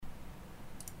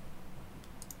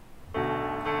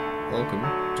welcome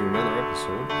to another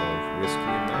episode of Whiskey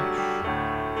and Mash.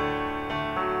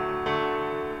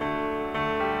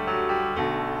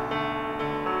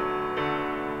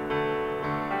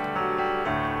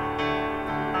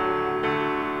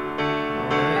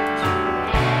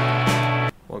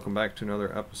 Alright. Welcome back to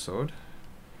another episode.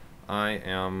 I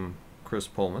am Chris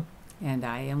Pullman. And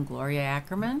I am Gloria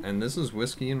Ackerman. And this is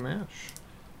Whiskey and Mash.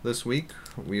 This week,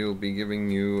 we will be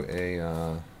giving you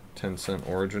a 10-cent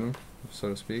origin, so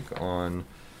to speak, on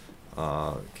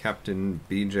Captain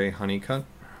B.J. Honeycutt.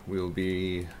 We'll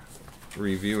be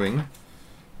reviewing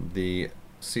the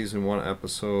Season 1,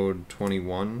 Episode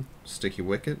 21, Sticky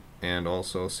Wicket, and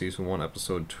also Season 1,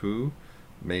 Episode 2,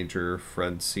 Major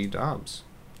Fred C. Dobbs.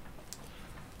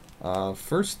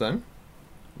 First, then,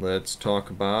 let's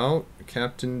talk about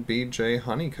Captain B.J.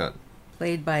 Honeycutt.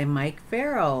 Played by Mike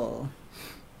Farrell.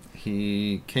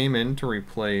 He came in to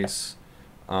replace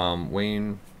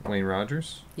Wayne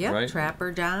Rogers, Yep, right?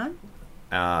 Trapper John.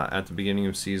 At the beginning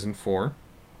of Season 4.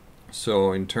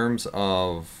 So in terms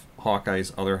of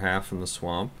Hawkeye's other half in the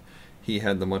swamp, he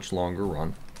had the much longer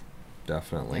run,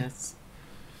 definitely. Yes.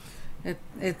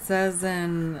 It says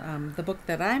in the book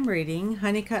that I'm reading,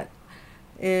 Honeycutt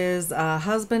is a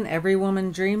husband every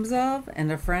woman dreams of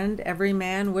and a friend every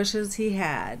man wishes he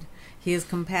had. He is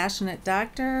compassionate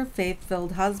doctor,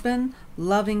 faith-filled husband,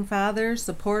 loving father,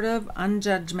 supportive,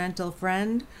 unjudgmental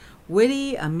friend,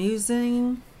 witty,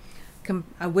 amusing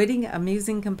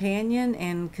companion,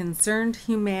 and concerned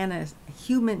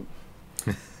humanitarian.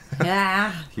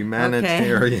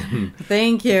 Humanitarian. Okay.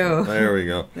 Thank you. There we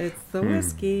go. It's the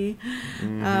whiskey.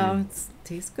 Mm-hmm. It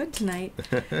tastes good tonight.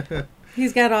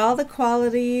 He's got all the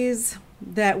qualities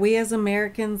that we as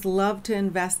Americans love to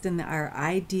invest in our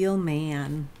ideal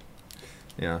man.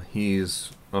 Yeah, he's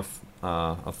a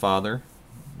father.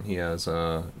 He has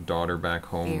a daughter back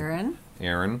home,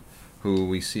 Erin, who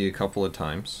we see a couple of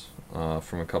times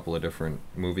from a couple of different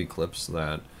movie clips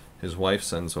that his wife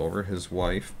sends over. His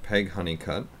wife, Peg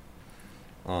Honeycutt.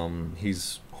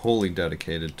 He's wholly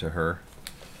dedicated to her.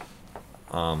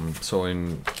 So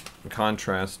in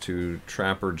contrast to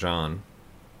Trapper John,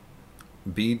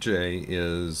 BJ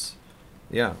is,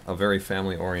 a very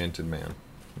family-oriented man.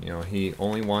 You know, he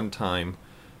only one time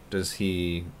does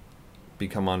he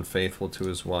become unfaithful to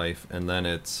his wife, and then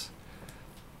it's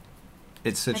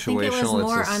situational. I think it was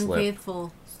more it's a slip.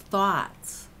 unfaithful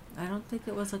thoughts. I don't think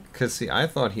it was a... Because, see, I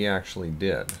thought he actually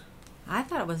did. I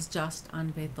thought it was just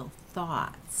unfaithful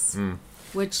thoughts,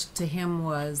 which to him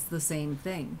was the same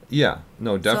thing. Yeah,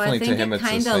 no, definitely to him it's the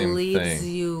same thing. So I think it kind of leaves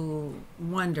you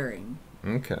wondering.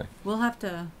 Okay. We'll have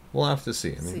to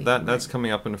see. I mean, that's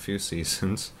coming up in a few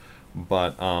seasons.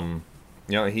 But,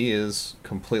 he is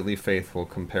completely faithful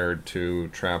compared to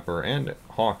Trapper and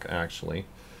Hawk, actually.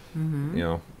 Mm-hmm. You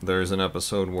know, there's an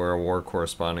episode where a war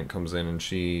correspondent comes in and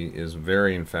she is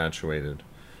very infatuated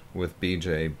with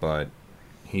BJ, but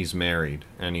he's married.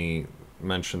 And he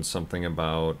mentions something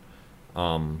about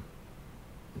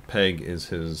Peg is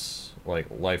his,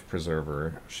 life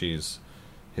preserver. She's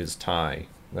his tie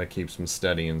that keeps him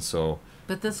steady, and so...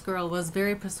 But this girl was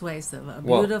very persuasive.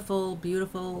 Beautiful...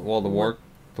 Well, the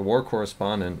war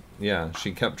correspondent,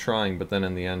 she kept trying, but then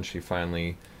in the end she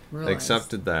finally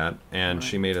accepted that, and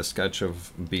she made a sketch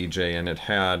of BJ, and it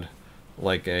had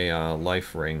a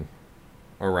life ring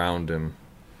around him,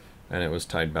 and it was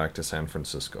tied back to San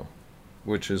Francisco,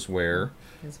 which is where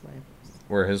his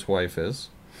wife is.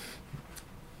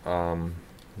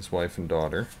 His wife and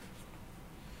daughter.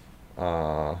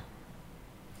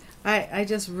 I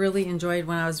just really enjoyed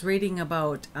when I was reading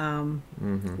about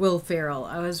Will Ferrell.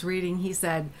 I was reading, he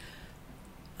said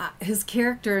his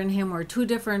character and him were two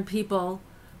different people,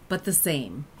 but the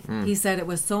same. He said it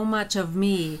was so much of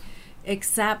me,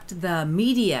 except the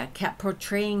media kept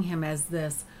portraying him as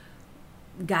this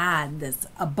God, this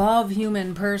above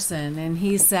human person. And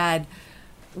he said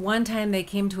one time they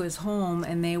came to his home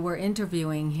and they were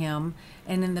interviewing him,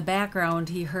 and in the background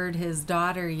he heard his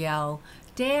daughter yell,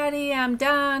 "Daddy, I'm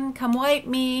done. Come wipe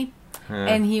me."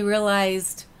 And he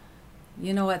realized,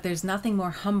 you know what, there's nothing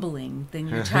more humbling than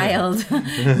your child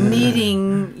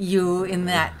needing you in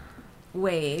that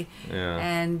way. Yeah.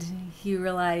 And he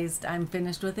realized, I'm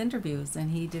finished with interviews.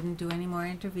 And he didn't do any more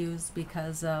interviews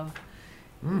because of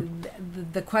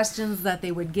the questions that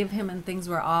they would give him, and things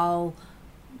were all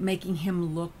making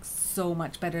him look so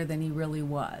much better than he really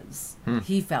was.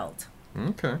 He felt.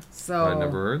 Okay. So I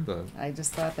never heard that. I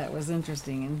just thought that was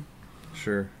interesting. And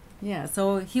sure. Yeah,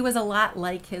 so he was a lot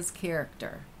like his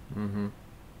character.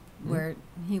 Where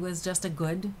he was just a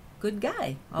good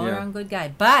guy, all around good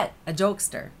guy, but a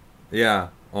jokester.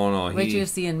 Yeah. Oh no. Which you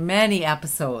see in many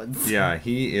episodes. Yeah,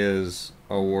 he is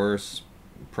a worse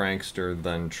prankster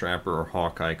than Trapper or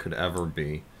Hawkeye could ever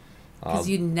be. Because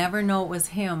you never know it was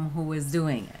him who was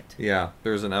doing it. Yeah,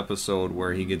 there's an episode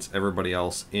where he gets everybody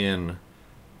else in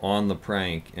on the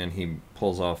prank, and he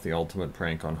pulls off the ultimate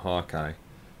prank on Hawkeye.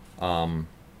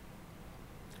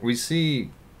 We see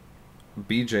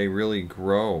BJ really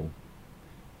grow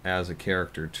as a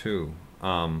character too,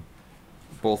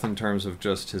 both in terms of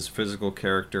just his physical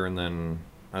character and then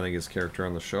I think his character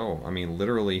on the show. I mean,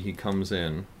 literally, he comes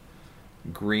in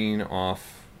green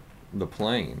off the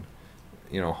plane.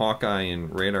 You know, Hawkeye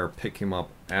and Radar pick him up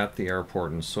at the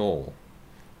airport in Seoul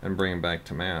and bring him back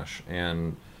to MASH.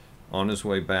 And on his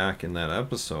way back in that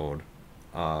episode,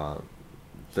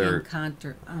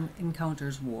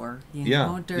 encounters war.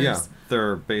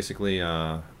 They're basically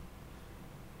in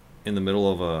the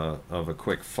middle of a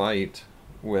quick fight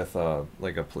with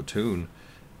like a platoon,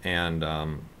 and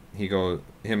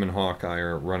him and Hawkeye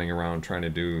are running around trying to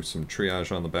do some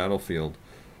triage on the battlefield.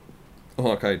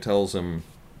 Hawkeye tells him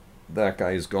that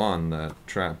guy's gone, that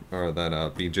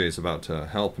BJ's about to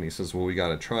help, and he says, well, we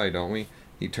gotta try, don't we?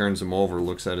 He turns him over,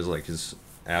 looks at his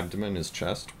abdomen, his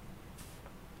chest,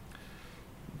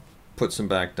 puts him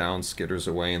back down, skitters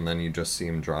away, and then you just see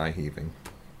him dry heaving.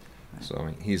 So I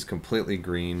mean, he's completely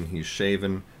green, he's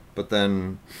shaven, but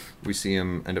then we see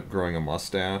him end up growing a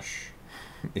mustache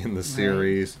in the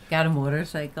series. Got a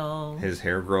motorcycle. His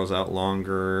hair grows out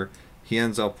longer. He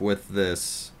ends up with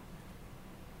this,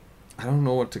 I don't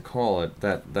know what to call it,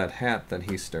 that hat that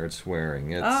he starts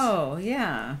wearing. It's, oh,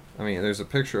 yeah. I mean, there's a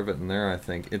picture of it in there, I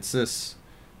think. It's this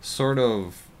sort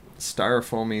of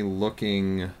styrofoamy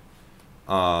looking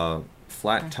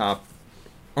flat top.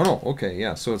 Oh, no, okay,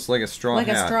 yeah. So it's like a straw hat.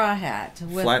 Like a straw hat.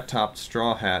 Flat topped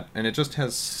straw hat, and it just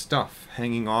has stuff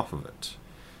hanging off of it.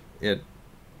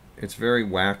 It's very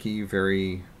wacky,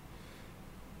 very...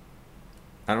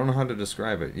 I don't know how to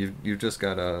describe it. You've just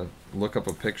got to look up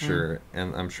a picture,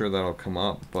 and I'm sure that'll come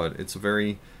up, but it's a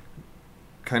very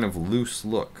kind of loose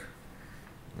look.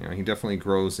 You know, he definitely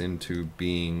grows into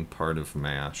being part of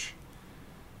MASH.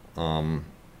 That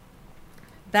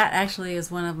actually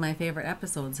is one of my favorite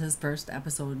episodes, his first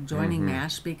episode, joining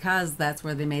MASH, because that's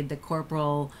where they made the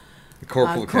Corporal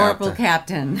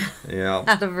Captain yeah.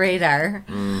 out of Radar.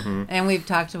 And we've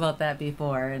talked about that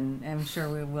before, and I'm sure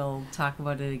we will talk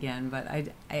about it again, but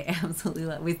I absolutely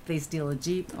love they steal a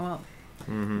Jeep. Well,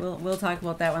 we'll talk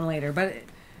about that one later. But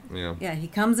yeah, he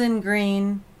comes in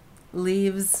green,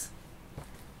 leaves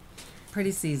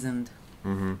pretty seasoned.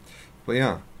 But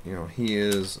yeah, you know, he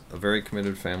is a very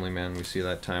committed family man. We see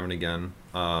that time and again.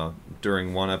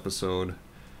 During one episode,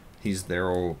 he's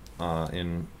there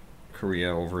in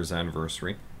Korea over his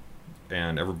anniversary,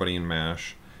 and everybody in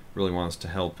MASH really wants to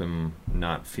help him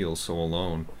not feel so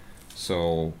alone.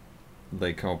 So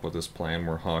they come up with this plan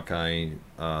where Hawkeye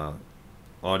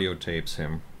audio tapes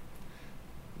him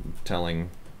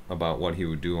telling about what he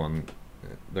would do on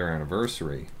their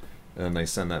anniversary, and then they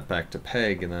send that back to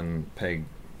Peg, and then Peg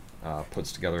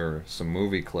puts together some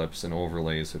movie clips and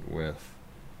overlays it with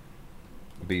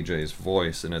BJ's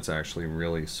voice, and it's actually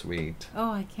really sweet.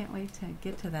 Oh, I can't wait to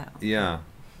get to that one. Yeah.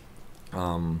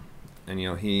 And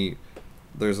you know,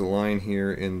 there's a line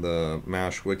here in the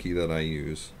MASH wiki that I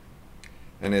use,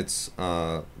 and it's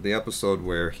the episode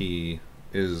where he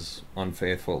is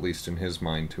unfaithful, at least in his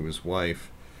mind, to his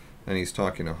wife, and he's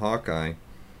talking to Hawkeye,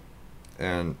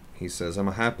 and he says, I'm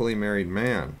a happily married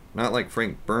man. Not like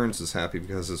Frank Burns is happy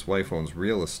because his wife owns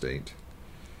real estate.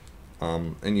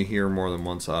 And you hear more than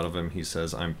once out of him, he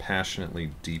says, I'm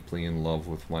passionately, deeply in love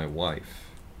with my wife.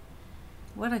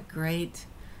 What a great,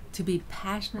 to be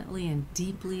passionately and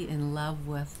deeply in love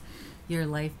with your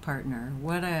life partner.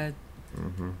 What a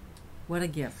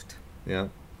gift. Yeah.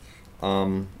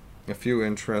 A few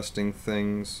interesting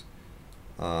things.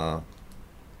 There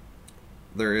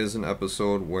is an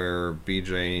episode where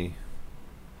BJ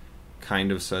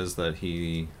kind of says that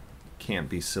he can't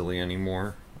be silly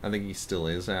anymore. I think he still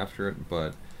is after it,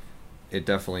 but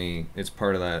it's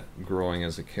part of that growing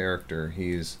as a character.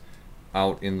 He's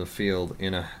out in the field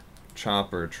in a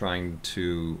chopper trying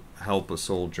to help a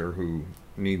soldier who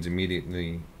needs immediate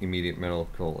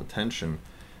medical attention,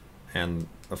 and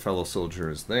a fellow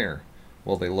soldier is there.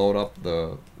 Well, they load up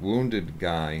the wounded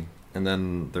guy, and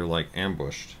then they're like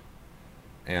ambushed.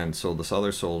 And so this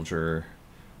other soldier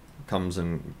comes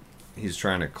and he's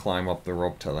trying to climb up the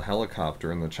rope to the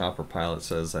helicopter, and the chopper pilot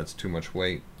says, that's too much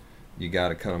weight. You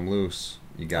gotta cut him loose.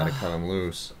 You gotta cut him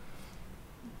loose.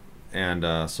 And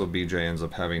so BJ ends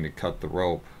up having to cut the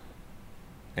rope.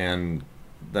 And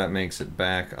that makes it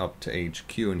back up to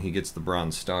HQ, and he gets the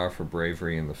Bronze Star for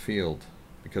bravery in the field,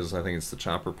 because I think it's the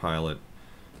chopper pilot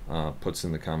puts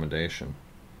in the commendation.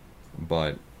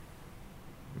 But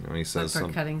You know, he But says for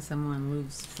cutting someone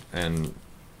loose. and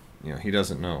he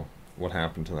doesn't know what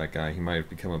happened to that guy. He might have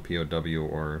become a POW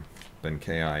or been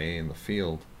KIA in the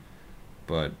field,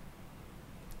 but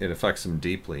it affects him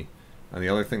deeply. And the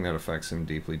other thing that affects him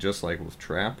deeply, just like with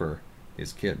Trapper,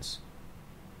 is kids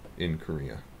in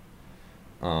Korea.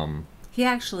 He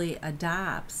actually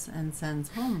adopts and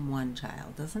sends home one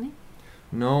child, doesn't he?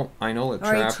 No, I know that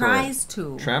Or he tries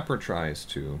to. Trapper tries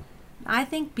to. I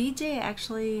think BJ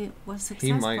actually was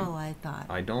successful, I thought.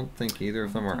 I don't think either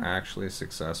of them are actually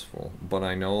successful, but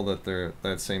I know that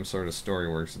that same sort of story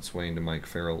works its way into Mike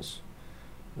Farrell's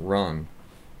run,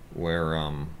 where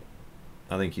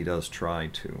I think he does try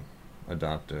to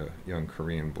adopt a young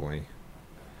Korean boy,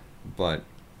 but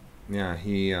yeah,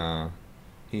 he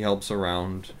helps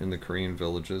around in the Korean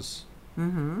villages.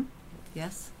 Mm-hmm.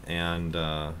 Yes. And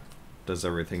does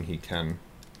everything he can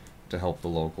to help the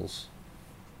locals.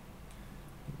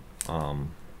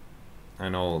 I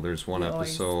know there's one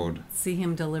episode. See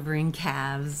him delivering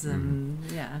calves and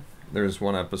yeah. There's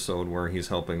one episode where he's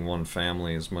helping one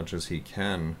family as much as he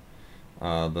can.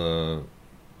 The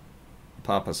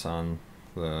Papa-san,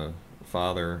 the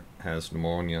father, has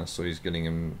pneumonia, so he's getting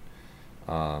him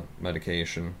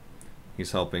medication.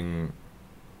 He's helping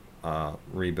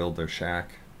rebuild their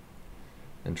shack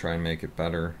and try and make it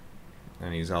better.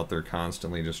 And he's out there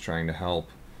constantly just trying to help.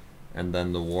 And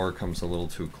then the war comes a little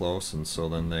too close, and so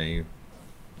then the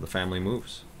family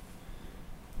moves.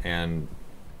 And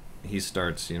he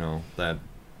starts, that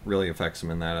really affects him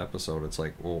in that episode. It's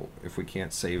like, well, if we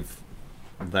can't save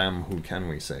them, who can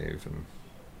we save?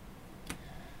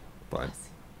 But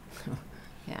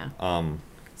yeah.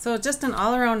 So just an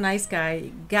all-around nice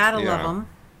guy. Gotta love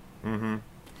him.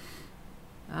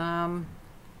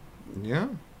 Yeah.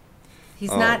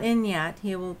 He's not in yet.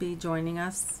 He will be joining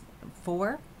us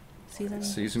for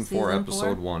season 4,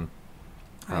 episode 1.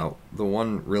 Right. The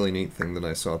one really neat thing that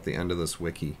I saw at the end of this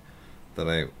wiki that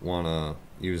I want to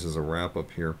use as a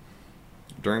wrap-up here.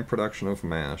 During production of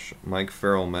MASH, Mike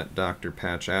Farrell met Dr.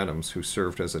 Patch Adams, who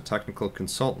served as a technical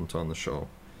consultant on the show.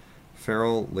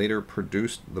 Farrell later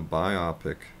produced the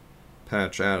biopic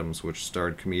Patch Adams, which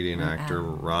starred comedian actor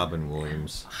Robin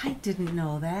Williams. I didn't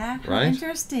know that. Right? How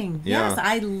interesting. Yeah. Yes,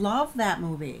 I love that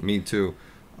movie. Me too.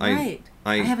 Right.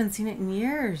 I haven't seen it in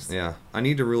years. Yeah. I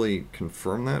need to really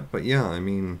confirm that, but yeah, I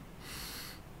mean,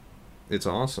 it's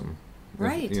awesome.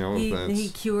 Right. He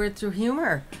cured through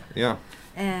humor. Yeah.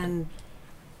 And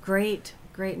great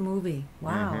movie.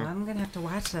 Wow. I'm going to have to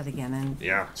watch that again and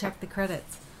check the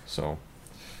credits. So,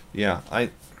 yeah,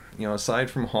 aside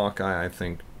from Hawkeye, I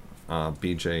think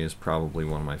BJ is probably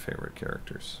one of my favorite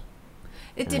characters.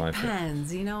 It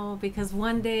depends, because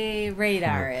one day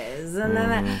Radar is, and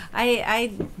then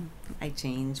I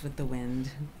change with the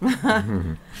wind.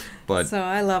 But so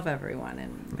I love everyone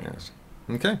in MASH.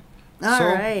 Okay.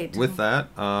 All right. With that,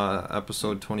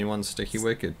 episode 21, Sticky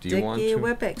Wicket. Do you want to? Sticky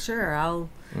Wicket, sure.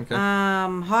 Okay.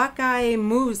 Hawkeye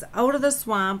moves out of the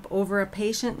swamp over a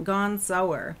patient gone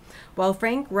sour, while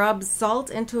Frank rubs salt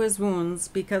into his wounds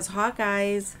because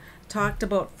Hawkeye's talked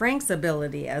about Frank's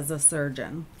ability as a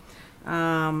surgeon.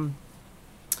 And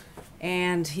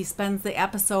he spends the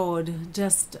episode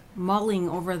just mulling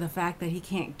over the fact that he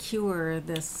can't cure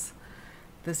this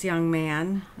young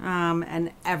man,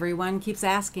 and everyone keeps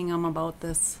asking him about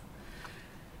this.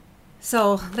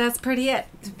 So that's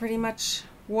pretty much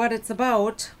what it's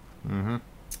about.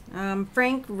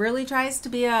 Frank really tries to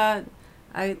be a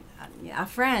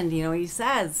friend. He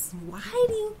says, "Why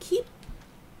do you keep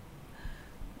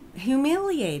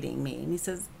humiliating me?" And he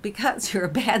says, "Because you're a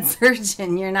bad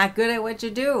surgeon. You're not good at what you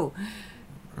do."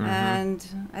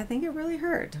 And I think it really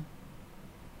hurt.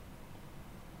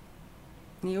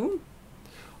 You?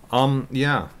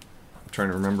 Yeah. I'm trying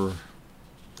to remember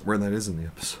where that is in the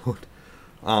episode.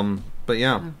 But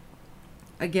yeah.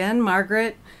 Again,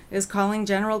 Margaret is calling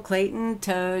General Clayton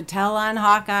to tell on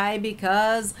Hawkeye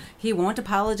because he won't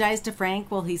apologize to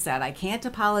Frank. Well, he said, "I can't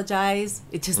apologize.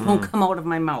 It just won't come out of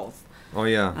my mouth." Oh,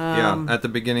 yeah. Yeah. At the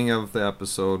beginning of the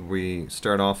episode, we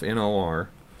start off in OR,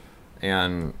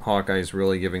 and Hawkeye's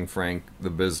really giving Frank the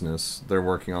business. They're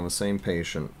working on the same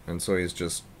patient, and so he's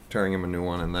just tearing him a new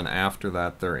one. And then after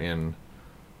that, they're in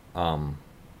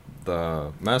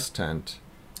the mess tent,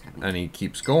 and he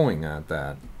keeps going at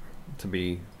that. To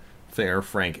be fair,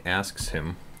 Frank asks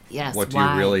him, "Yes, what do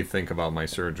you really think about my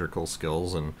surgical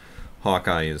skills?" And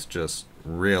Hawkeye is just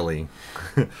really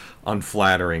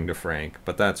unflattering to Frank.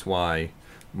 But that's why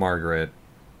Margaret...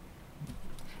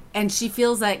 And she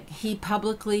feels like he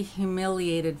publicly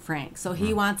humiliated Frank. So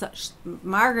he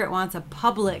Margaret wants a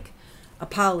public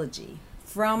apology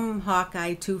from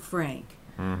Hawkeye to Frank.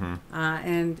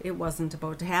 And it wasn't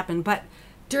about to happen. But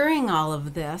during all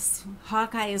of this,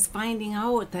 Hawkeye is finding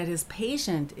out that his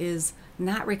patient is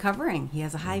not recovering. He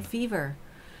has a high fever.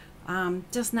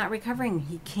 Just not recovering.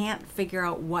 He can't figure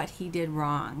out what he did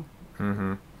wrong.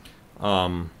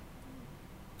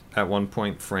 At one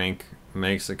point, Frank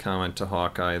makes a comment to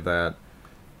Hawkeye that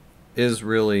is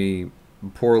really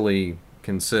poorly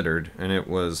considered, and it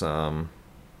was, I'm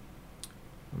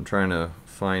trying to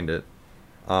find it.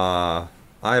 I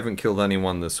haven't killed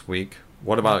anyone this week.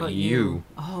 What about you?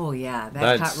 Oh, yeah.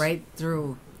 That cut right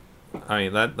through. I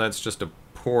mean, that's just a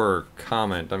poor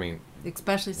comment. I mean...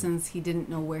 Especially since he didn't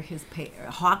know where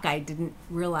Hawkeye didn't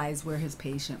realize where his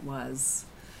patient was.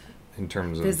 In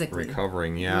terms of physically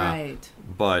recovering, yeah. Right.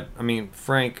 But, I mean,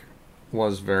 Frank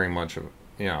was very much of,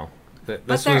 you know... But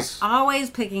they're always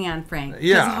picking on Frank.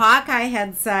 Yeah. Because Hawkeye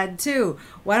had said, too,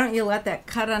 why don't you let that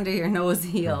cut under your nose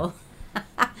heal?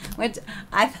 Which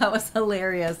I thought was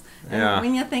hilarious. Yeah. And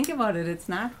when you think about it, it's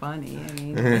not funny. I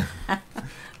mean,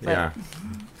 yeah.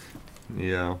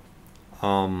 Yeah.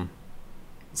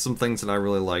 Some things that I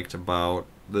really liked about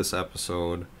this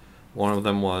episode, one of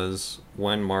them was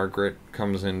when Margaret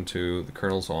comes into the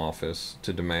Colonel's office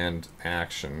to demand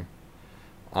action,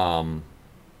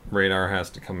 Radar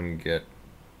has to come and get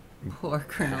poor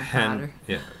Colonel Potter.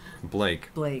 Yeah, Blake,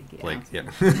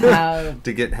 yeah.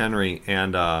 To get Henry,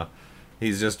 and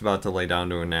he's just about to lay down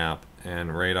to a nap,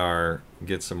 and Radar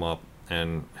gets him up,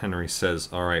 and Henry says,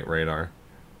 "All right, Radar."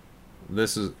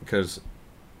 This is because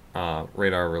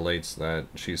Radar relates that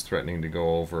she's threatening to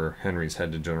go over Henry's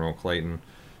head to General Clayton,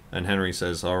 and Henry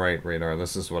says, "All right, Radar,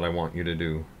 this is what I want you to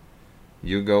do.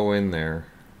 You go in there.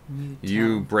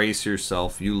 You brace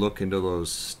yourself. You look into those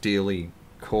steely,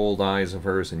 cold eyes of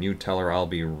hers, and you tell her I'll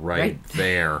be right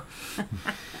there."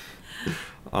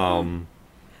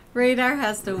 Radar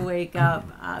has to wake up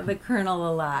the Colonel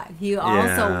a lot. He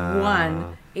also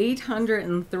won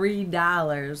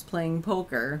 $803 playing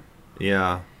poker.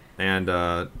 Yeah,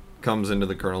 and comes into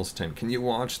the Colonel's tent. "Can you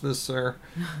watch this, sir?"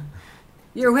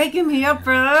 "You're waking me up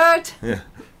for that?" Yeah,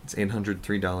 it's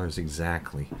 $803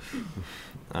 exactly.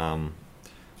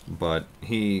 But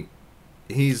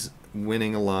he's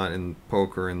winning a lot in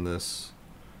poker in this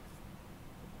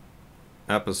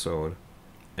episode.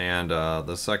 And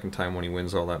the second time when he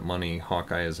wins all that money,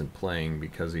 Hawkeye isn't playing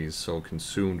because he's so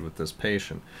consumed with this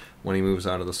patient. When he moves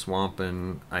out of the swamp,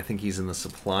 and I think he's in the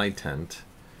supply tent.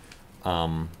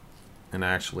 And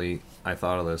actually, I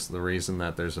thought of this. The reason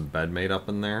that there's a bed made up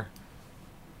in there,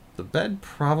 the bed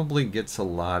probably gets a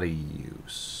lot of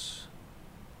use.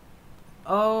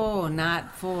 Oh,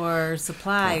 not for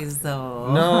supplies,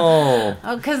 though. No.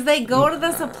 Oh, because they go to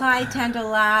the supply tent a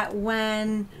lot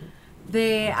when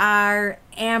they are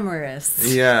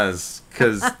amorous. Yes,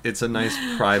 because it's a nice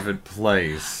private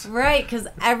place. Right, because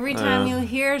every time you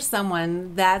hear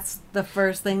someone, that's the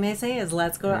first thing they say is,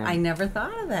 "Let's go." I never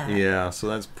thought of that. Yeah, so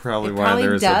that's probably why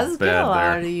there's a bed there. It probably does get a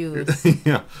lot of use.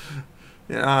 Yeah.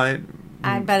 Yeah,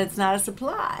 I bet it's not a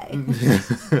supply.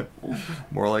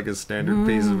 More like a standard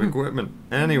piece of equipment.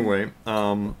 Anyway,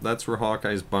 that's where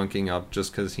Hawkeye's bunking up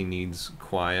just because he needs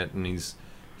quiet, and he's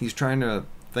trying to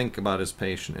think about his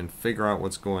patient and figure out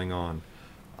what's going on.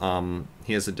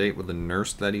 He has a date with a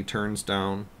nurse that he turns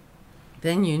down.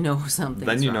 Then you know something's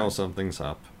Then you know wrong. something's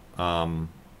up.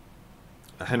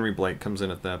 Henry Blake comes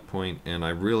in at that point, and I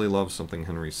really love something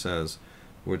Henry says,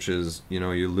 which is,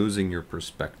 you're losing your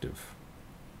perspective.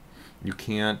 You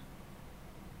can't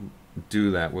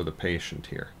do that with a patient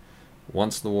here.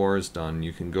 Once the war is done,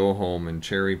 you can go home and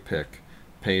cherry pick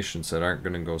patients that aren't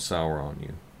going to go sour on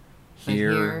you.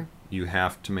 Here, you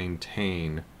have to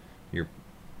maintain your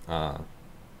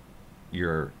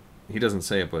he doesn't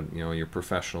say it, but your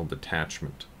professional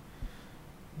detachment.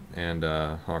 And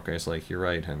Hawkeye's like, "You're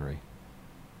right, Henry."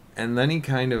 And then he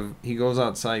goes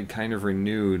outside kind of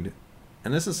renewed,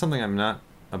 and this is something I'm not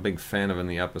a big fan of in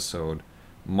the episode.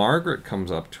 Margaret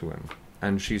comes up to him,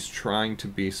 and she's trying to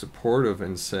be supportive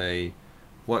and say,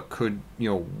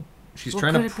 she's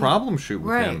trying to problem shoot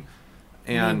with him.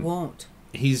 And he won't.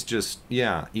 He's just,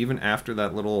 even after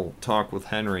that little talk with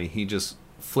Henry, he just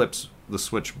flips the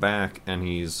switch back, and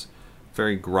he's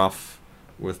very gruff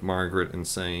with Margaret and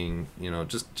saying,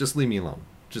 just leave me alone.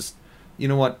 Just, you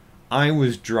know what? I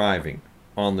was driving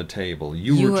on the table.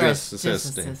 You were just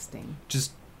assisting.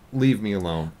 Just leave me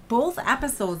alone. Both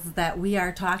episodes that we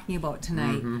are talking about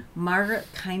tonight, Margaret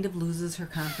kind of loses her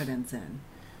confidence in.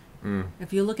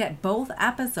 If you look at both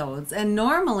episodes, and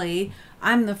normally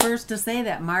I'm the first to say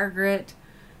that Margaret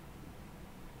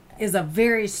is a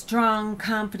very strong,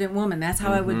 confident woman. That's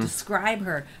how I would describe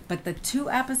her. But the two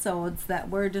episodes that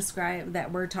we're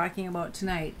talking about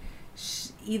tonight,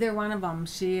 either one of them,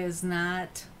 she is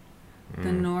not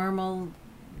the normal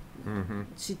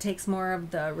she takes more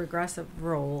of the regressive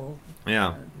role.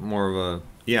 Yeah, more of a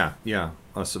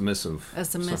a submissive. A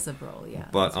submissive role, yeah.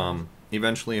 But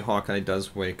eventually Hawkeye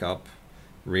does wake up,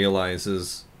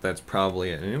 realizes that's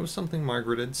probably it, and it was something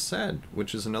Margaret had said,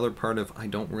 which is another part of I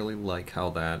don't really like how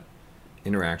that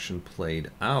interaction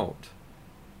played out.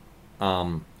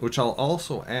 Which I'll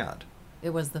also add.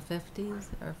 It was the 50s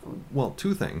or 40s? Well,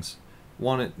 two things.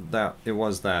 One, it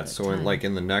was that. So, like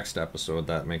in the next episode,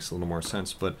 that makes a little more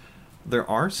sense. But there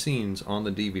are scenes on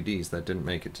the DVDs that didn't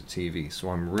make it to TV. So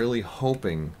I'm really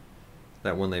hoping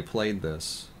that when they played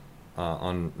this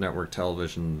on network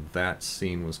television, that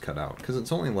scene was cut out, because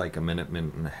it's only like a minute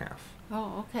and a half.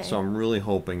 Oh, okay. So I'm really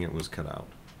hoping it was cut out.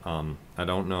 I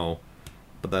don't know,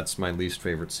 but that's my least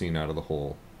favorite scene out of the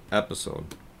whole episode.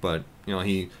 But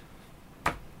he.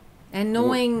 And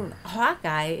knowing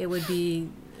Hawkeye, it would be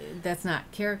that's not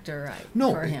character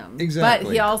for him. Exactly.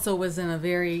 But he also was in a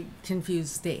very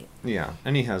confused state. Yeah,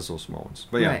 and he has those moments.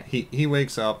 But yeah, right. he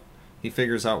wakes up, he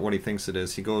figures out what he thinks it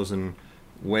is. He goes and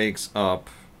wakes up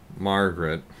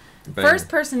Margaret. The first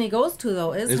person he goes to,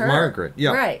 though, is her. Margaret.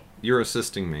 Yeah. Right. You're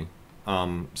assisting me.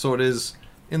 So it is,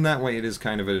 in that way, it is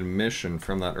kind of an admission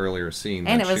from that earlier scene.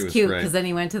 And it was cute, because then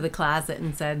he went to the closet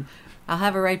and said, I'll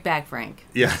have her right back, Frank.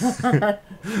 Yeah.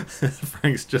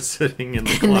 Frank's just sitting in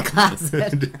the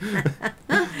closet.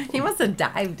 He must have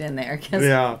dived in there.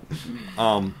 Yeah.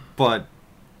 But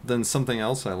then something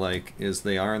else I like is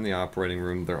they are in the operating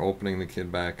room. They're opening the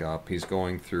kid back up. He's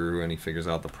going through and he figures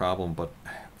out the problem. But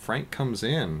Frank comes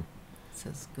in.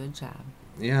 Says, good job.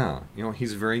 Yeah.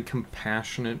 He's very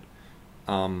compassionate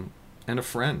and a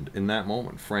friend in that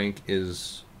moment. Frank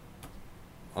is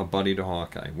a buddy to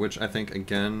Hawkeye, which I think,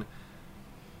 again,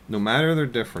 no matter their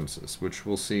differences, which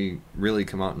we'll see really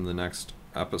come out in the next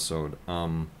episode,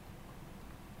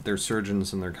 they're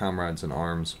surgeons and their comrades in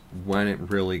arms when it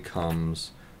really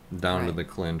comes down to the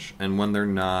clinch, and when they're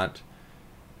not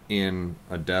in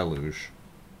a deluge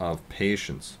of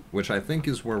patients, which I think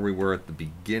is where we were at the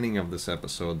beginning of this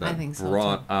episode that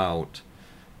brought out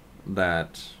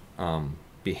that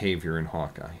behavior in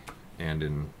Hawkeye and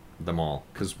in them all.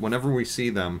 Because whenever we see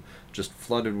them just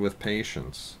flooded with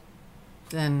patients,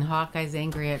 then Hawkeye's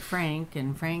angry at Frank,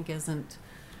 and Frank isn't.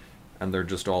 And they're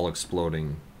just all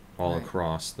exploding all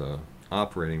across the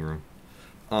operating room.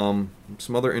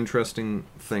 Some other interesting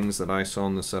things that I saw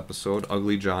in this episode.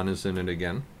 Ugly John is in it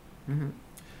again.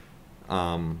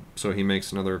 Mm-hmm. So he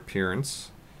makes another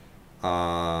appearance.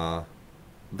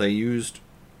 They used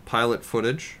pilot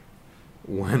footage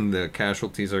when the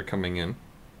casualties are coming in.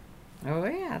 Oh,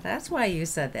 yeah, that's why you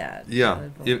said that. Yeah,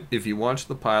 if you watch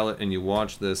the pilot and you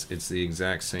watch this, it's the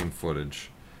exact same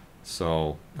footage.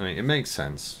 So, I mean, it makes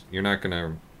sense. You're not going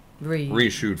to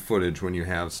reshoot footage when you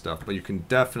have stuff, but you can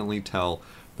definitely tell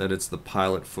that it's the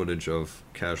pilot footage of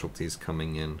casualties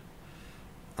coming in.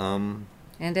 And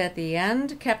at the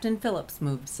end, Captain Phillips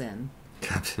moves in.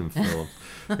 Captain Phillips.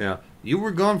 Yeah. You were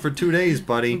gone for 2 days,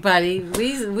 buddy. Buddy,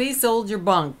 we sold your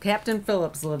bunk. Captain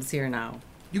Phillips lives here now.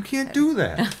 You can't do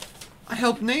that. I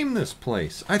helped name this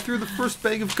place. I threw the first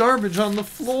bag of garbage on the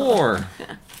floor.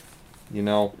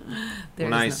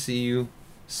 When I see you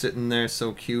sitting there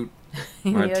so cute,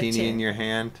 martini in your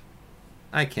hand,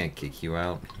 I can't kick you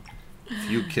out.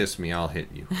 If you kiss me, I'll hit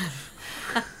you.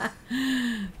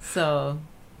 So,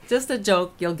 just a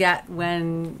joke you'll get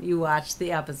when you watch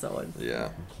the episode. Yeah.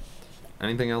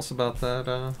 Anything else about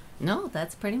that? No,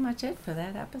 that's pretty much it for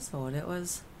that episode. It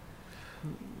was...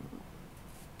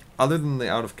 Other than the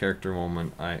out-of-character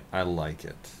moment, I like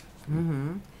it.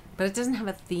 Mm-hmm. But it doesn't have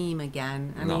a theme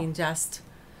again. I mean, just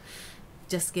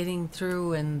getting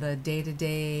through in the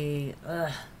day-to-day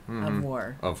of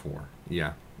war. Of war,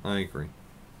 yeah. I agree.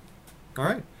 All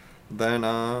right. Then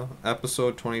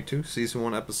episode 22, season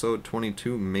 1, episode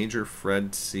 22, Major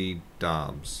Fred C.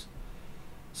 Dobbs.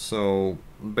 So,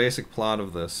 basic plot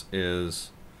of this is...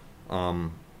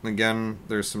 again,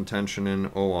 there's some tension in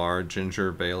OR.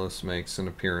 Ginger Bayless makes an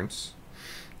appearance.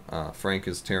 Frank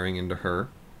is tearing into her.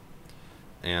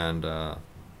 And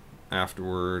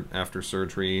after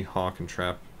surgery, Hawk and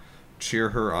Trap cheer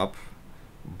her up.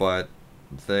 But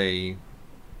they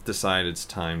decide it's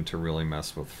time to really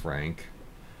mess with Frank.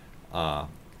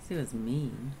 He was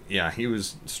mean. Yeah, he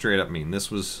was straight up mean.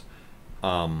 This was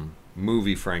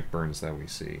movie Frank Burns that we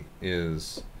see.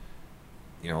 Is,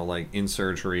 like in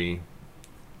surgery...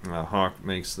 Hawk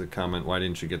makes the comment, why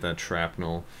didn't you get that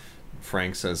shrapnel?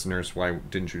 Frank says, nurse, why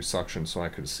didn't you suction so I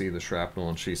could see the shrapnel?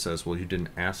 And she says, well, you didn't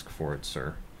ask for it,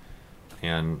 sir.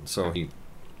 And so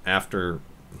after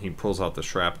he pulls out the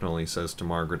shrapnel, he says to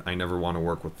Margaret, I never want to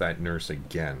work with that nurse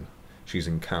again. she's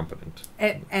incompetent.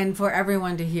 And for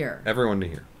everyone to hear. Everyone to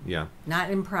hear, yeah. Not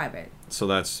in private. So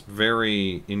that's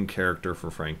very in character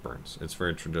for Frank Burns. It's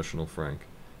very traditional Frank.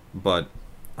 But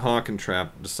Hawk and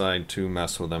Trap decide to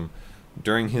mess with him.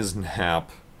 During his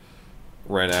nap,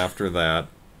 right after that,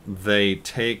 they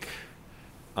take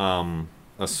a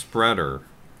spreader.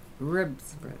 Rib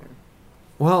spreader.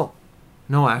 Well,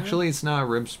 no, actually it's not a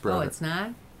rib spreader. Oh, it's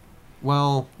not?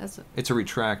 Well, it's a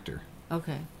retractor.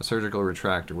 Okay. A surgical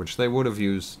retractor, which they would have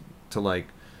used to, like,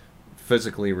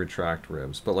 physically retract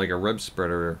ribs. But, like, a rib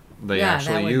spreader, they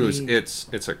actually use,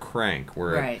 it's a crank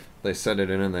where they set it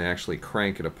in and they actually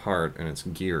crank it apart and it's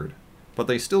geared. But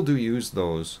they still do use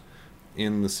those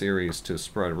in the series to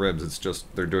spread ribs. It's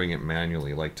just they're doing it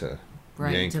manually, like to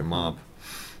yank them up.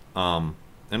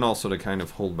 And also to kind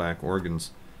of hold back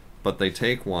organs. But they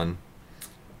take one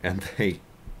and they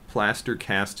plaster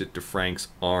cast it to Frank's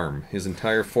arm, his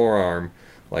entire forearm,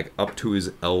 like up to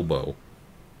his elbow.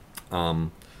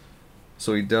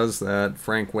 So he does that.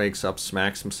 Frank wakes up,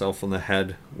 smacks himself on the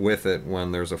head with it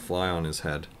when there's a fly on his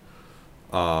head.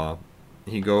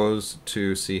 He goes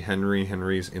to see Henry.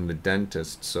 Henry's in the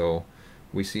dentist, so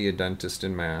we see a dentist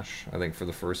in MASH, I think for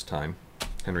the first time.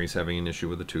 Henry's having an issue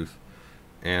with a tooth.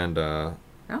 And I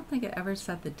don't think it ever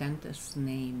said the dentist's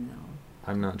name,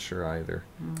 though. I'm not sure either.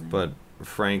 But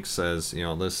Frank says, you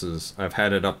know, this is, I've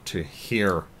had it up to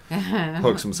here.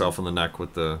 Hooks himself in the neck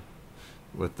with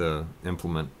the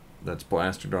implement that's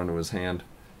plastered onto his hand.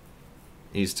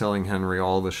 He's telling Henry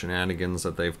all the shenanigans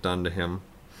that they've done to him.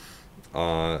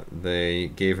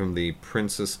 They gave him the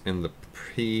Princess in the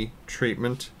Pea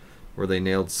treatment, where they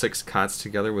nailed 6 cots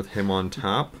together with him on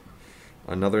top.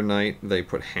 Another night, they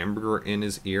put hamburger in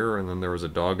his ear, and then there was a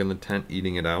dog in the tent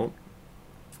eating it out.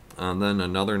 And then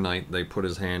another night, they put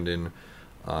his hand in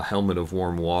a helmet of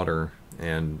warm water,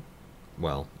 and,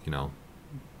 well, you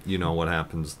know what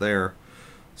happens there.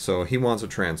 So he wants a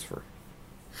transfer.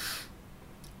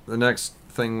 The next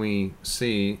thing we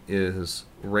see is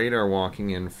Radar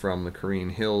walking in from the Korean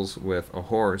Hills with a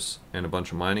horse and a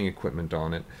bunch of mining equipment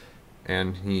on it,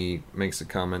 and he makes a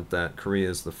comment that Korea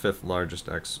is the 5th largest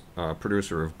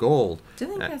producer of gold. Do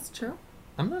you think that's true?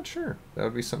 I'm not sure. That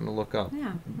would be something to look up.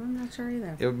 Yeah, I'm not sure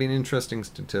either. It would be an interesting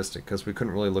statistic, because we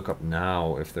couldn't really look up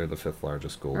now if they're the 5th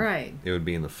largest gold. Right. It would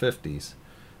be in the 50s.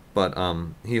 But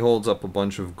he holds up a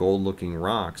bunch of gold-looking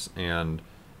rocks, and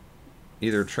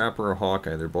either Trapper or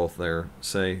Hawkeye, they're both there,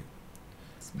 say,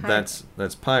 that's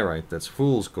pyrite, that's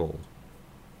fool's gold,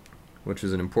 which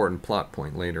is an important plot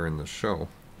point later in the show.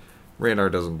 Radar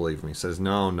doesn't believe me, says,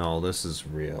 no, this is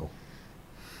real.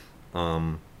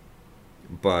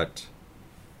 But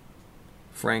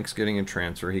Frank's getting a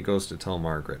transfer. He goes to tell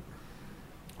Margaret.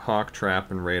 Hawk,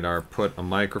 Trap, and Radar put a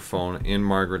microphone in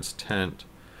Margaret's tent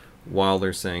while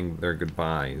they're saying their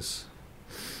goodbyes.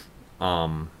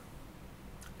 And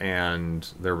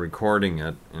they're recording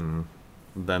it, and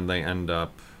then they end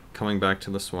up coming back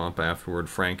to the swamp afterward.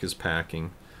 Frank is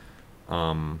packing.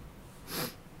 And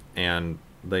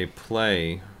they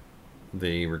play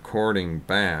the recording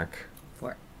back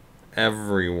for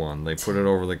everyone. They put it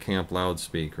over the camp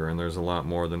loudspeaker, and there's a lot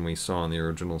more than we saw in the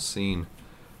original scene.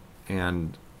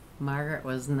 And Margaret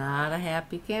was not a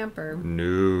happy camper.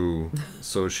 No.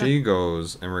 So she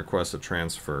goes and requests a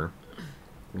transfer.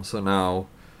 So now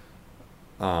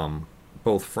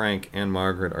both Frank and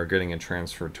Margaret are getting a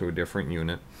transfer to a different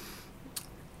unit.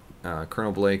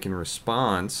 Colonel Blake, in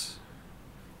response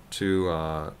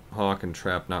to Hawk and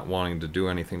Trap not wanting to do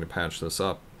anything to patch this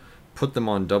up, put them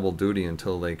on double duty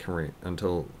until they can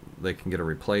get a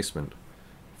replacement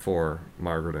for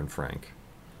Margaret and Frank.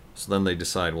 So then they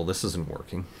decide, well, this isn't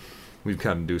working. We've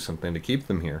got to do something to keep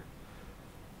them here.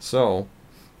 So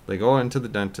they go into the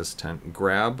dentist tent,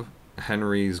 grab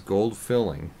Henry's gold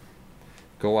filling,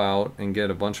 go out and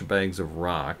get a bunch of bags of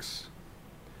rocks,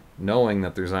 knowing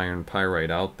that there's iron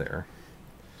pyrite out there.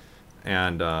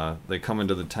 And they come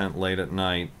into the tent late at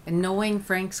night. And knowing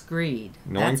Frank's greed.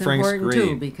 That's important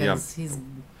too, because he's...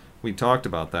 We talked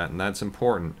about that, and that's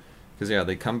important. Because, yeah,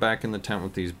 they come back in the tent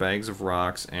with these bags of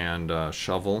rocks and a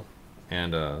shovel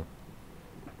and a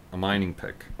mining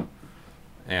pick.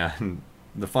 And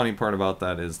the funny part about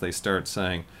that is they start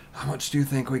saying, "How much do you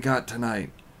think we got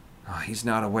tonight?" "Oh, he's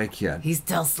not awake yet." "He's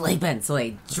still sleeping," so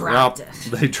they dropped it.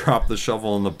 They drop the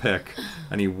shovel and the pick,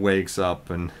 and he wakes up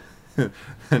and...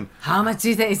 "How much do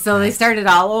you think?" So they started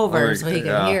all over so he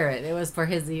could hear it. It was for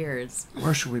his ears.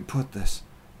 "Where should we put this?"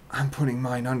 "I'm putting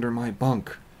mine under my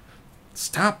bunk."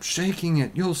 "Stop shaking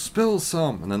it, you'll spill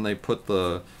some." And then they put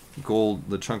the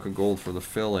chunk of gold for the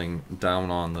filling down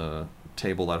on the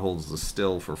table that holds the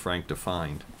still for Frank to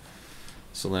find.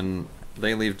 So then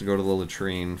they leave to go to the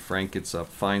latrine. Frank gets up,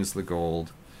 finds the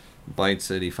gold,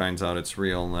 bites it. He finds out it's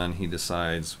real, and then he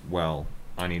decides, well,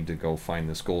 I need to go find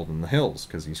this gold in the hills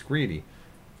because he's greedy.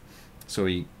 So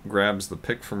he grabs the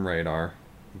pick from Radar,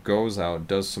 goes out,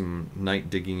 does some night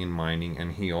digging and mining,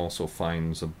 and he also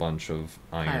finds a bunch of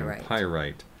iron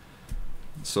pyrite.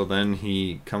 So then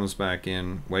he comes back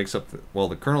in, wakes up.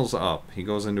 The colonel's up. He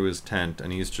goes into his tent,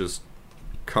 and he's just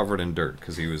covered in dirt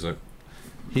because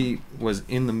he was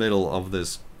in the middle of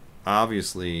this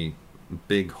obviously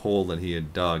big hole that he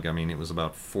had dug. I mean, it was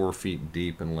about 4 feet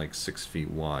deep and like 6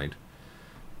 feet wide.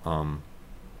 And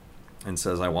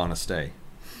says, I want to stay.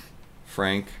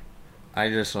 Frank, I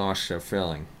just lost the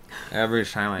feeling. Every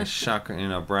time I suck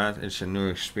in a breath, it's a new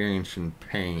experience in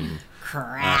pain.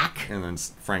 Crack. And then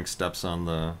Frank steps on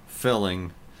the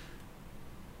filling.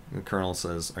 The colonel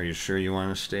says, are you sure you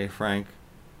want to stay, Frank?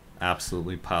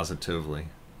 Absolutely, positively.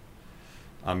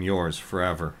 I'm yours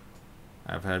forever.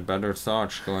 I've had better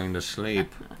thoughts going to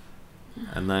sleep.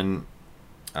 And then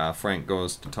Frank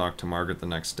goes to talk to Margaret the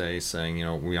next day,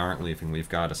 saying, we aren't leaving, we've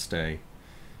got to stay.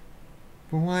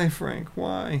 But why, Frank,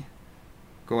 why?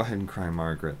 Go ahead and cry,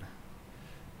 Margaret.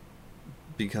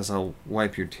 Because I'll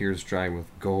wipe your tears dry with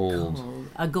gold.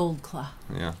 A gold claw.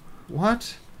 Yeah.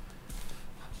 What?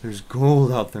 There's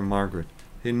gold out there, Margaret.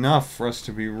 Enough for us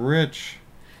to be rich.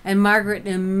 And Margaret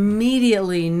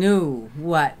immediately knew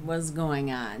what was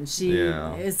going on.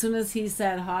 As soon as he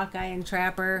said Hawkeye and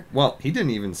Trapper. Well, he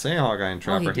didn't even say Hawkeye and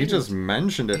Trapper. He just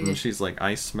mentioned it, and she's like,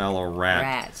 I smell a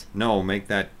rat. No, make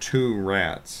that 2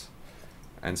 rats.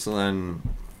 And so then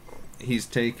he's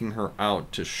taking her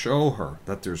out to show her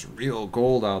that there's real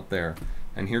gold out there.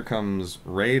 And here comes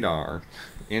Radar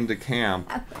into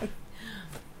camp.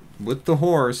 With the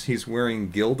horse, he's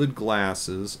wearing gilded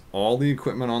glasses. All the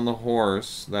equipment on the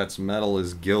horse that's metal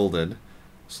is gilded.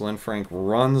 So then Frank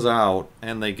runs out,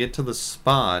 and they get to the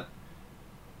spot.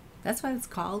 That's what it's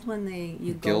called when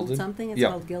you gilded? gold something? It's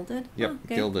called gilded? Yep,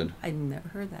 okay. Gilded. I've never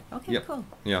heard that. Okay, yep. Cool.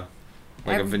 Yeah.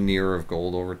 Like a veneer of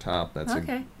gold over top. That's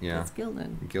That's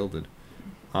gilded. Gilded.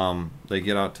 They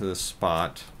get out to this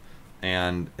spot,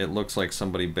 and it looks like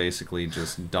somebody basically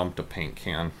just dumped a paint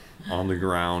can on the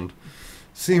ground.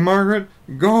 See, Margaret,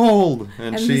 gold!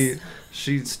 And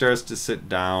she starts to sit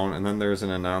down, and then there's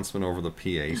an announcement over the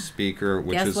PA speaker,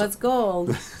 which Guess what's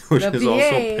gold? which is also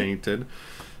painted.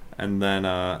 And then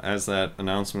as that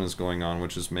announcement is going on,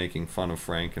 which is making fun of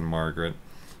Frank and Margaret,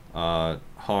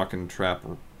 Hawk and Trap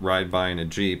ride by in a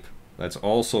Jeep that's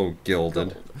also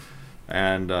gilded.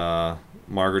 And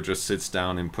Margaret just sits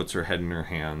down and puts her head in her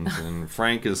hands, and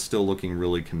Frank is still looking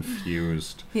really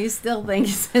confused. He still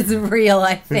thinks it's real,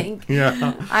 I think.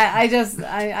 Yeah. I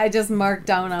just marked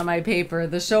down on my paper,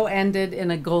 the show ended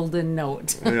in a golden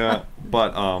note. Yeah,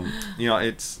 but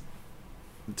it's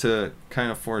to kind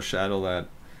of foreshadow that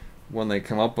when they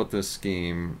come up with this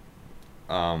scheme,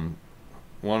 one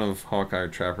of Hawkeye or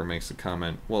Trapper makes a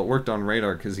comment, well, it worked on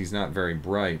Radar because he's not very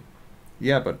bright.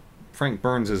 Yeah, but Frank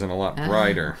Burns isn't a lot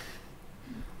brighter.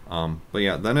 But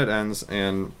yeah, then it ends,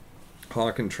 and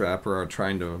Hawk and Trapper are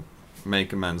trying to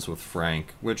make amends with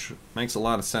Frank, which makes a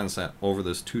lot of sense over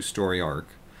this 2-story arc.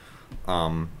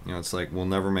 It's like, we'll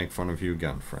never make fun of you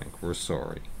again, Frank. We're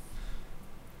sorry.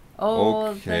 Oh,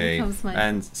 okay. Then comes my...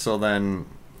 And so then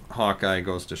Hawkeye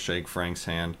goes to shake Frank's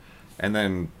hand, and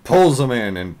then pulls him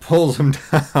in and pulls him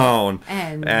down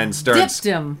and starts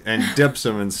dips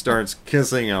him and starts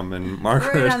kissing him, and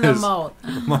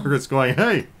Margaret's going,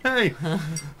 hey.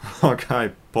 Hawkeye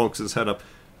pokes his head up.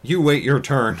 You wait your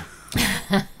turn.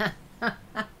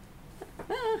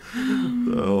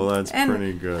 Oh, that's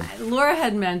pretty good. Laura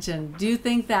had mentioned, do you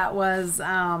think that was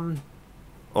improv?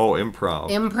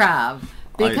 Improv.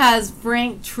 Because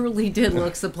Frank truly did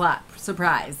look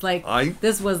surprised.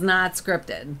 This was not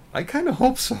scripted. I kind of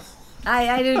hope so.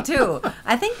 I do too.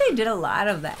 I think they did a lot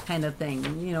of that kind of thing,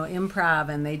 improv,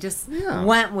 and they just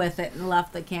went with it and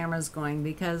left the cameras going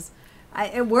because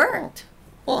it worked.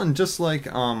 Well, and just like...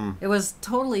 it was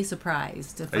totally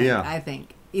surprised to Frank, I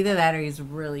think. Either that or he's a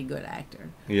really good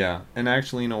actor. Yeah, and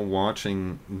actually,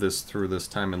 watching this through this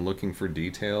time and looking for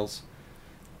details,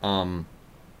 I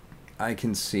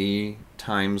can see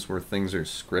times where things are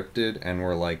scripted and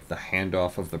where, like, the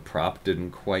handoff of the prop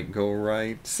didn't quite go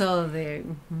right. So they...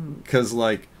 Because,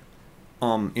 like,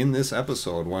 in this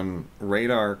episode, when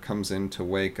Radar comes in to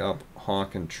wake up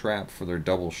Hawk and Trap for their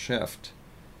double shift,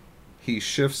 he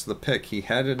shifts the pick. He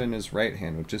had it in his right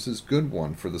hand, which is his good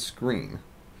one for the screen.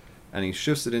 And he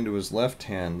shifts it into his left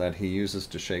hand that he uses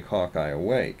to shake Hawkeye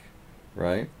awake,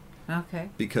 right? Okay.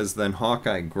 Because then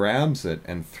Hawkeye grabs it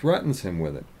and threatens him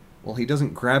with it. Well, he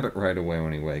doesn't grab it right away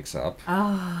when he wakes up.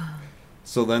 Oh.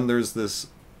 So then there's this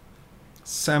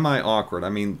semi-awkward. I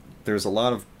mean, there's a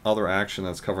lot of other action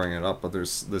that's covering it up, but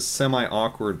there's this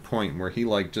semi-awkward point where he,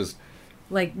 like, just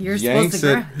like you're supposed to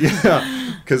yanks it.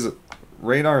 Yeah, because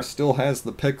Radar still has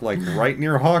the pick, like, right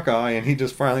near Hawkeye, and he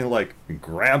just finally, like,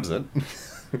 grabs it.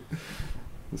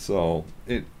 So,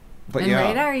 but and yeah.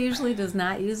 Radar usually does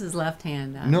not use his left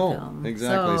hand on film.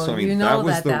 Exactly. So I mean, you know that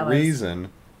was the was...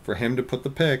 reason for him to put the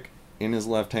pick in his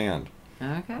left hand.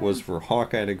 Okay. Was for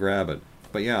Hawkeye to grab it.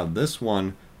 But yeah, this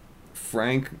one,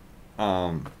 Frank,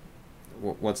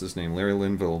 what's his name? Larry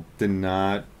Linville did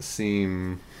not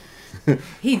seem.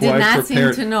 He did not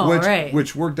seem to know, right?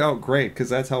 Which worked out great because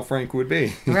that's how Frank would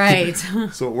be. Right.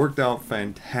 So it worked out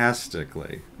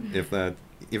fantastically. If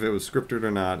it was scripted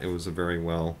or not, it was a very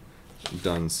well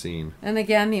done scene. And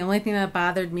again, the only thing that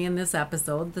bothered me in this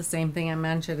episode, the same thing I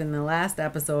mentioned in the last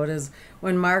episode, is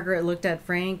when Margaret looked at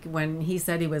Frank when he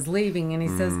said he was leaving, and he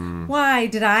says, "Why?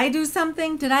 Did I do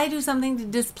something? Did I do something to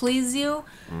displease you?"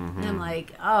 And I'm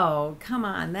like, "Oh, come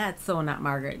on, that's so not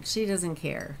Margaret. She doesn't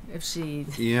care if she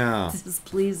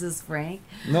displeases Frank.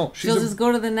 No, she'll just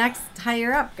go to the next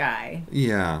higher up guy."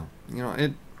 Yeah,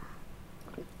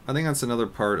 I think that's another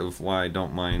part of why I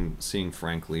don't mind seeing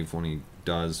Frank leave when he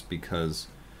does, because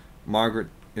Margaret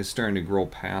is starting to grow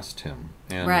past him,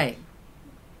 and right,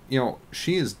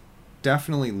 she is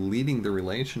definitely leading the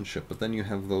relationship, but then you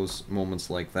have those moments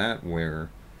like that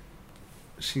where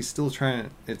she's still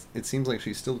trying. It seems like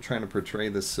she's still trying to portray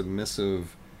this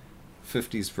submissive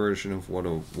 50s version of what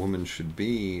a woman should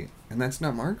be, and that's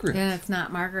not Margaret. Yeah, it's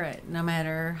not Margaret, no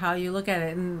matter how you look at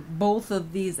it. In both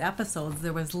of these episodes,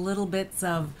 there was little bits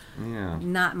of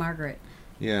not Margaret.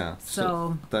 Yeah,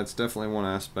 so that's definitely one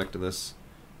aspect of this.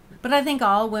 But I think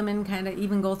all women kind of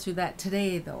even go through that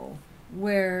today, though,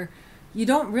 where you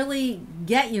don't really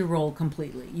get your role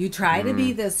completely. You try to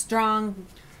be this strong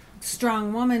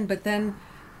woman, but then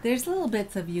there's little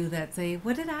bits of you that say,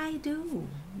 "What did I do?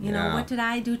 What did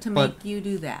I do to make you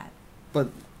do that?" But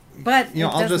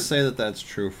I'll just say that that's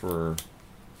true for.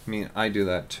 I mean, I do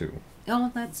that too. Oh,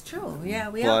 that's true.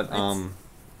 Yeah,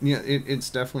 it's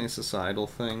definitely a societal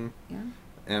thing. Yeah.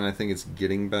 And I think it's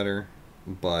getting better,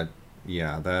 but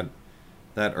yeah, that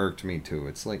irked me too.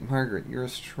 It's like, Margaret, you're a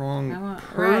strong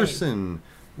person. Right.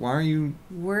 Why are you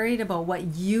worried about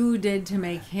what you did to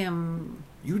make him?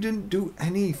 You didn't do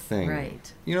anything.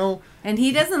 Right. And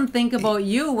he doesn't think about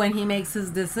you when he makes his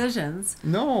decisions.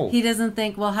 No. He doesn't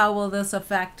think, well, how will this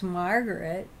affect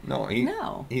Margaret? No.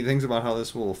 He thinks about how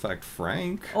this will affect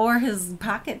Frank. Or his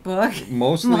pocketbook.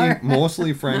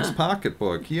 Mostly Frank's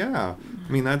pocketbook, yeah.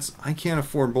 I mean, I can't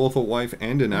afford both a wife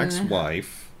and an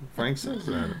ex-wife. Frank says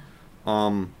that.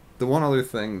 The one other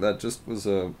thing that just was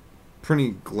a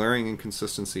pretty glaring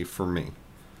inconsistency for me.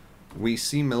 We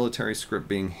see military script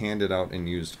being handed out and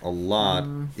used a lot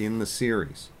in the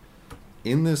series.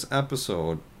 In this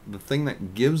episode, the thing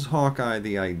that gives Hawkeye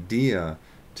the idea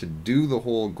to do the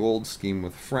whole gold scheme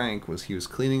with Frank was he was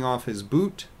cleaning off his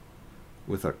boot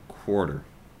with a quarter.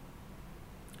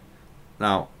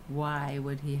 Now, why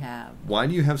would he have? Why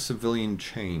do you have civilian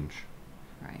change?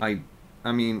 Right.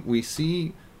 I mean, we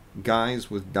see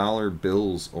guys with dollar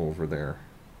bills over there.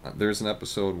 There's an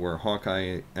episode where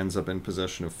Hawkeye ends up in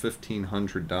possession of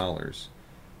 $1,500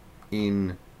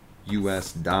 in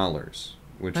U.S. dollars,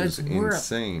 which is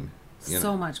insane.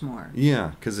 So much more.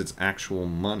 Yeah, because it's actual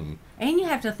money. And you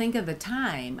have to think of the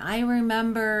time. I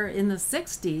remember in the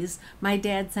 60s, my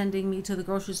dad sending me to the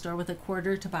grocery store with a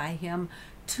quarter to buy him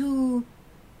 2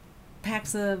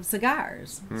 packs of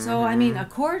cigars. So, I mean, a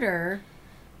quarter,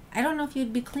 I don't know if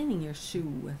you'd be cleaning your shoe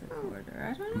with a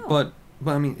quarter. I don't know.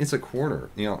 But I mean, it's a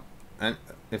quarter, and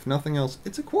if nothing else,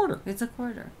 it's a quarter. It's a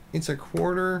quarter. It's a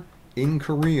quarter in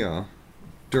Korea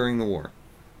during the war.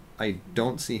 I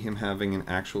don't see him having an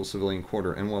actual civilian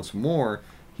quarter. And what's more,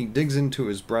 he digs into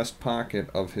his breast pocket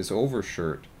of his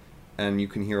overshirt, and you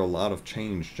can hear a lot of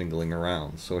change jingling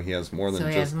around. So he has more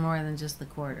than just the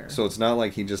quarter. So it's not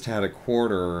like he just had a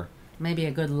quarter. Maybe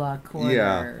a good luck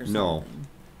quarter or something. No.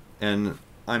 And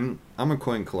I'm a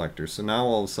coin collector, so now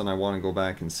all of a sudden I want to go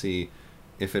back and see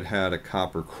if it had a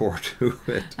copper core to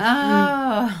it.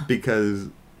 Oh. Because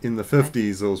in the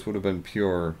 50s, those would have been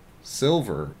pure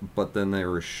silver, but then they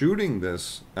were shooting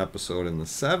this episode in the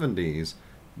 70s,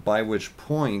 by which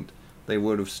point they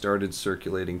would have started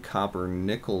circulating copper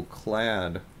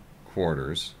nickel-clad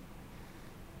quarters.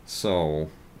 So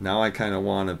now I kind of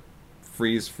want to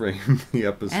freeze frame the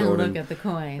episode and look at the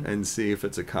coin and see if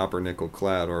it's a copper nickel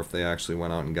clad or if they actually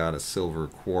went out and got a silver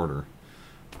quarter.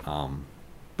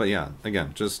 But yeah,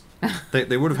 again, just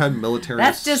they would have had military.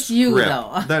 That's just you,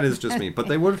 though. That is just me. But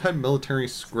they would have had military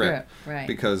script, right?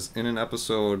 Because in an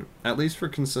episode, at least for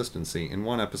consistency, in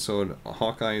one episode,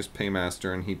 Hawkeye is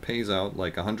paymaster, and he pays out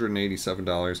like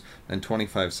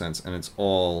 $187.25, and it's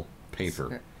all paper.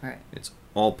 Script, right. It's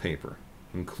all paper,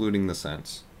 including the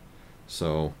cents.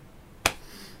 So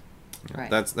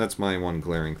right. That's my one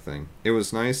glaring thing. It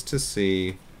was nice to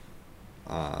see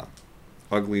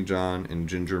Ugly John and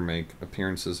Ginger make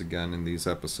appearances again in these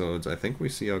episodes. I think we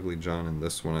see Ugly John in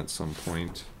this one at some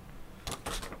point.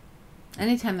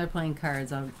 Anytime they're playing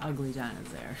cards, Ugly John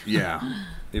is there. Yeah.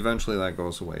 Eventually that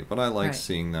goes away. But I like right.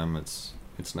 seeing them. It's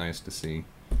nice to see.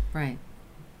 Right.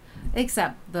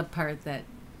 Except the part that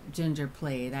Ginger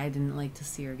played. I didn't like to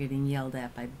see her getting yelled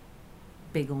at by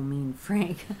big old mean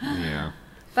Frank. Yeah.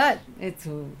 But it's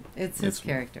his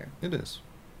character. It is.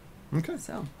 Okay.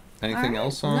 So. Anything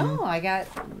else on? No, I got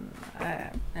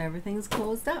everything's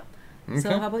closed up. Okay.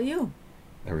 So how about you?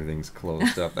 Everything's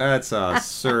closed up. That's a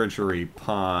surgery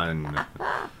pun.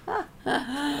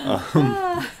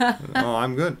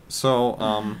 I'm good.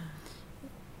 So,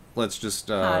 let's just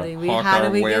hawk our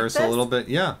wares a little bit.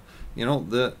 Yeah. You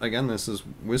know, again, this is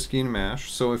Whiskey and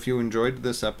Mash. So if you enjoyed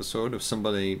this episode, if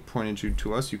somebody pointed you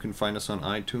to us, you can find us on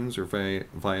iTunes or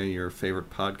via your favorite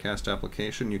podcast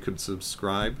application. You could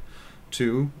subscribe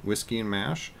to Whiskey and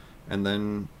Mash, and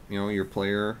then, you know, your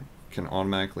player can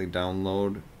automatically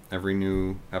download every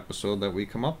new episode that we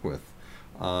come up with.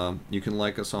 You can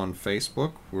like us on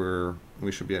Facebook, where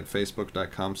we should be at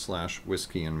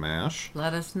facebook.com/whiskeyandmash.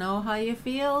 Let us know how you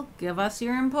feel. Give us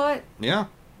your input. Yeah.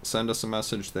 Send us a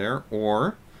message there,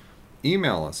 or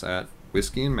email us at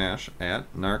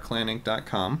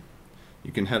whiskeyandmash@narclaninc.com.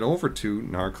 You can head over to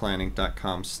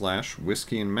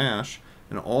narclaninc.com/whiskeyandmash,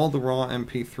 and all the raw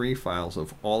MP3 files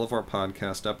of all of our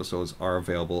podcast episodes are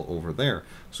available over there.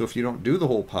 So if you don't do the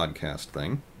whole podcast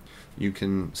thing, you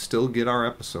can still get our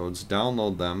episodes,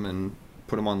 download them, and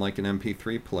put them on like an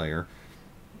MP3 player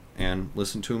and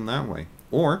listen to them that way.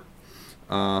 Or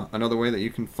another way that you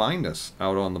can find us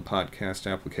out on the podcast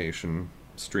application,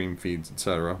 stream feeds,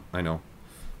 etc., I know,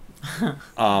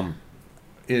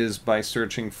 is by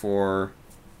searching for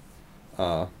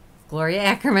Gloria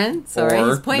Ackerman. Sorry,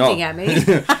 he's pointing at me.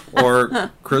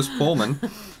 Or Chris Pullman,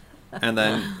 and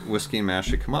then Whiskey and Mash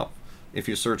should come up. If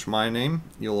you search my name,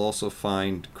 you'll also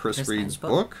find Chris Reed's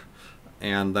book,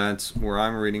 and that's where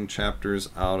I'm reading chapters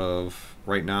out of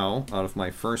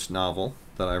my first novel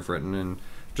that I've written, and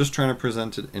just trying to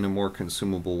present it in a more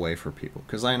consumable way for people.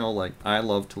 Because I know, like, I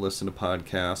love to listen to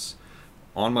podcasts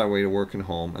on my way to work and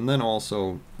home, and then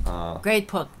also...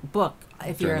 Great book.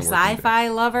 If you're a sci-fi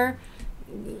lover,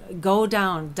 go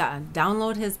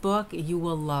download his book. You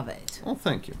will love it. Oh,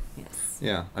 thank you. Yes.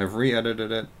 Yeah, I've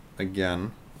re-edited it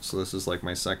again, so this is like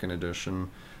my second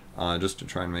edition, just to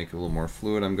try and make it a little more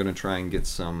fluid. I'm going to try and get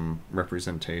some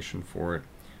representation for it.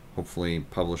 Hopefully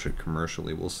publish it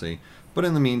commercially, we'll see. But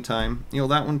in the meantime, you know,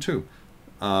 that one too.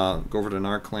 Go over to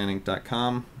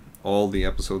narclaninc.com. All the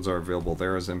episodes are available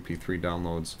there as MP3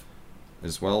 downloads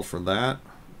as well for that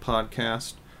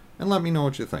podcast. And let me know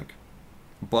what you think.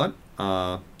 But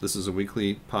this is a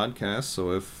weekly podcast,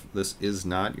 so if this is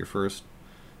not your first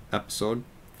episode,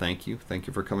 thank you. Thank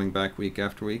you for coming back week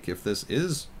after week. If this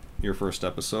is your first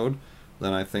episode,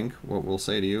 then I think what we'll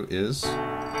say to you is, see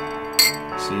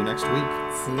you next week.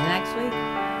 See you next week.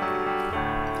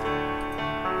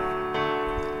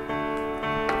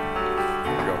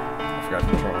 Here we go. I forgot to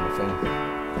turn on the phone.